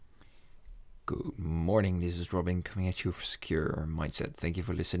Good morning, this is Robin coming at you for Secure Mindset. Thank you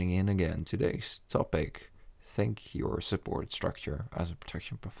for listening in again. Today's topic, thank your support structure as a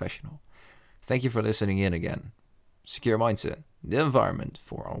protection professional. Thank you for listening in again. Secure Mindset, the environment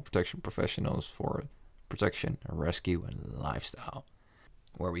for all protection professionals for protection, rescue, and lifestyle.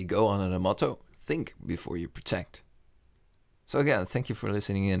 Where we go under the motto, think before you protect. So again, thank you for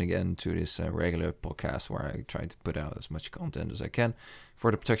listening in again to this regular podcast where I try to put out as much content as I can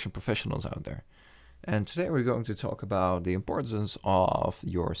for the protection professionals out there. And today we're going to talk about the importance of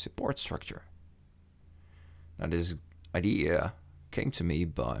your support structure. Now this idea came to me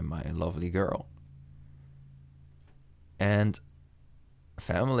by my lovely girl. And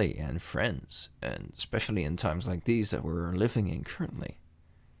family and friends, and especially in times like these that we're living in currently,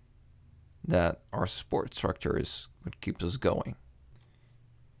 that our support structure is what keeps us going.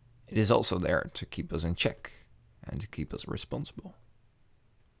 It is also there to keep us in check and to keep us responsible.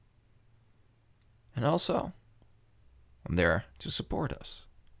 And also, I'm there to support us.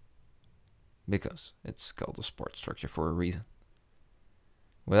 Because it's called a support structure for a reason.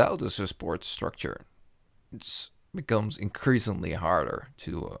 Without a support structure, it becomes increasingly harder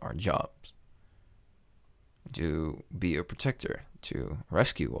to do our jobs. To be a protector, to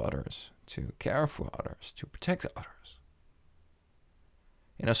rescue others, to care for others, to protect others.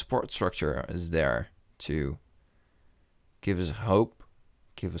 And a support structure is there to give us hope,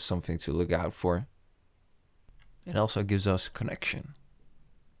 give us something to look out for. It also gives us connection,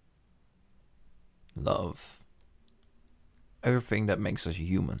 love, everything that makes us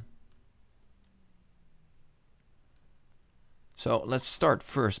human. So let's start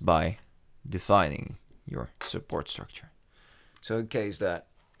first by defining your support structure. So in case that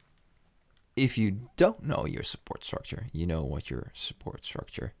if you don't know your support structure, you know what your support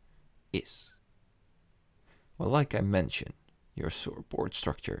structure is. Well, like I mentioned, your support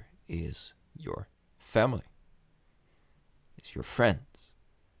structure is your family. It's your friends.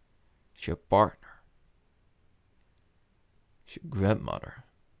 It's your partner. It's your grandmother.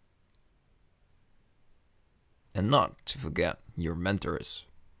 And not to forget your mentors.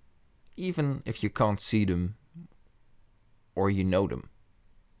 Even if you can't see them or you know them.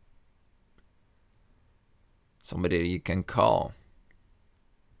 Somebody that you can call.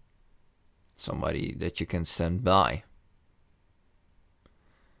 Somebody that you can stand by.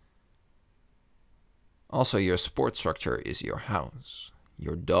 Also, your support structure is your house,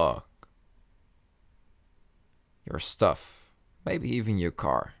 your dog, your stuff, maybe even your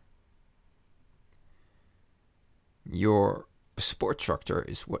car. Your support structure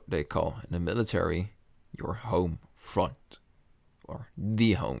is what they call in the military your home front, or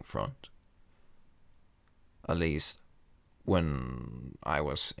the home front. At least when I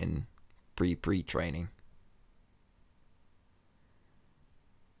was in pre-training.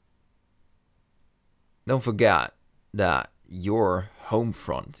 Don't forget that your home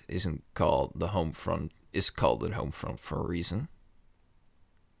front isn't called the home front, is called the home front for a reason.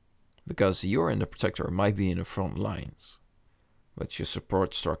 Because you're in the protector, might be in the front lines. But your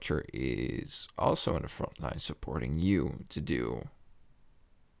support structure is also in the front line supporting you to do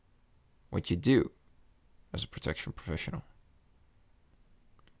what you do as a protection professional.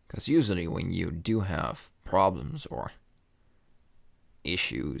 Because usually when you do have problems or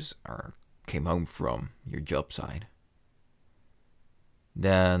issues or came home from your job site,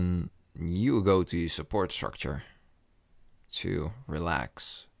 then you go to your support structure to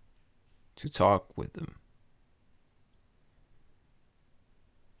relax, to talk with them.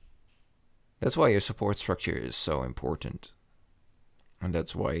 That's why your support structure is so important. And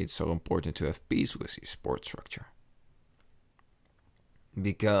that's why it's so important to have peace with your support structure.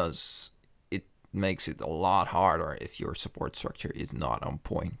 Because it makes it a lot harder if your support structure is not on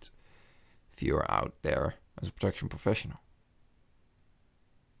point. If you're out there as a protection professional.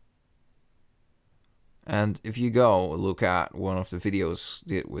 And if you go look at one of the videos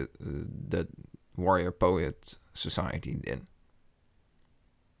did with the Warrior Poet Society did,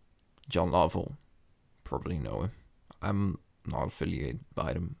 John Lovell, probably know him. I'm not affiliated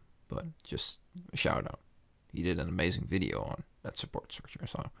by them, but just a shout out. He did an amazing video on that support structure.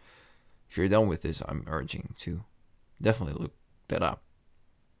 So if you're done with this, I'm urging to definitely look that up.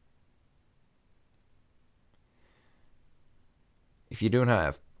 If you don't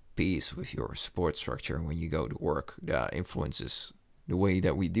have peace with your support structure when you go to work, that influences the way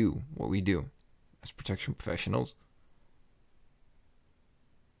that we do what we do as protection professionals.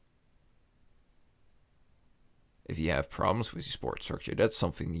 If you have problems with your support structure, that's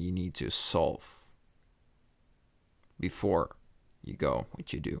something you need to solve before you go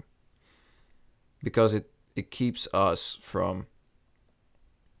what you do. Because it keeps us from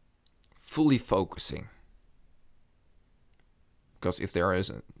fully focusing. Because if there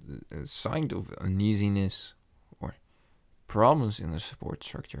is a sign of uneasiness or problems in the support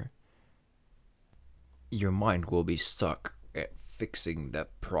structure, your mind will be stuck at fixing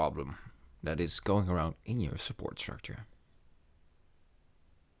that problem that is going around in your support structure.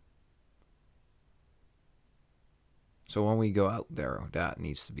 So when we go out there, that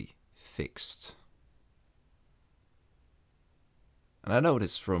needs to be fixed. And I know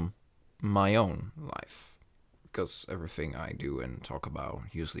this from my own life, because everything I do and talk about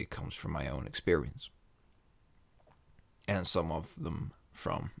usually comes from my own experience. And some of them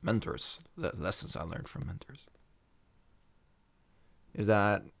from mentors, the lessons I learned from mentors. Is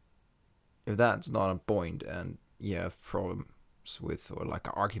that if that's not a point and you have problems with, or like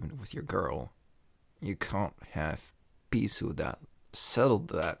an argument with your girl, you can't have peace with that, settled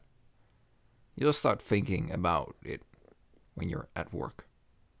that, you'll start thinking about it when you're at work,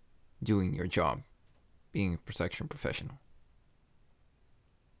 doing your job, being a protection professional.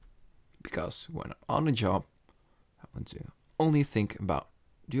 Because when I'm on the job, I want to only think about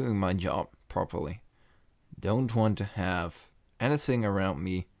doing my job properly. Don't want to have anything around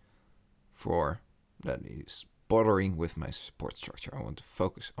me for that is bothering with my support structure. I want to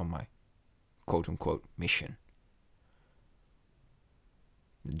focus on my quote-unquote mission.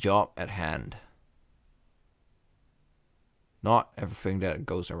 The job at hand. Not everything that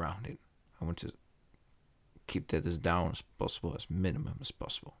goes around it. I want to keep that as down as possible, as minimum as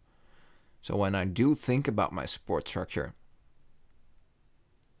possible. So when I do think about my support structure,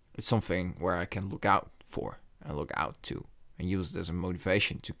 it's something where I can look out for and look out to and use it as a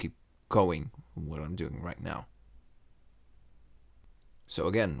motivation to keep going with what I'm doing right now. So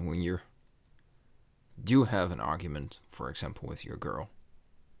again, when you do have an argument, for example, with your girl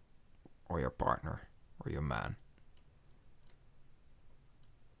or your partner or your man,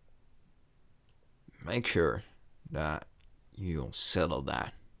 make sure that you'll settle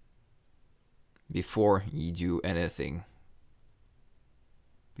that before you do anything,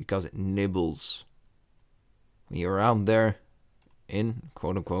 because it nibbles. When you're out there in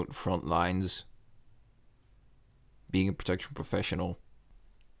quote-unquote front lines, being a protection professional,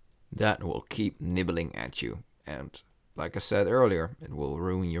 that will keep nibbling at you, and like I said earlier, it will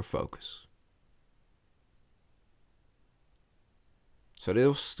ruin your focus. So this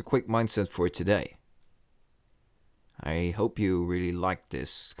was the quick mindset for today. I hope you really liked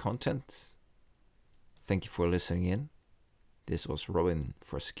this content. Thank you for listening in. This was Robin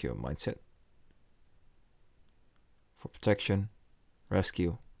for Secure Mindset. For protection,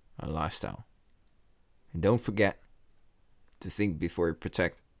 rescue, and lifestyle. And don't forget to think before you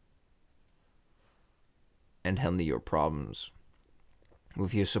protect and handle your problems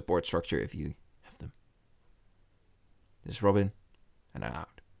with your support structure if you have them. This is Robin, and I'm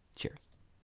out. Cheers.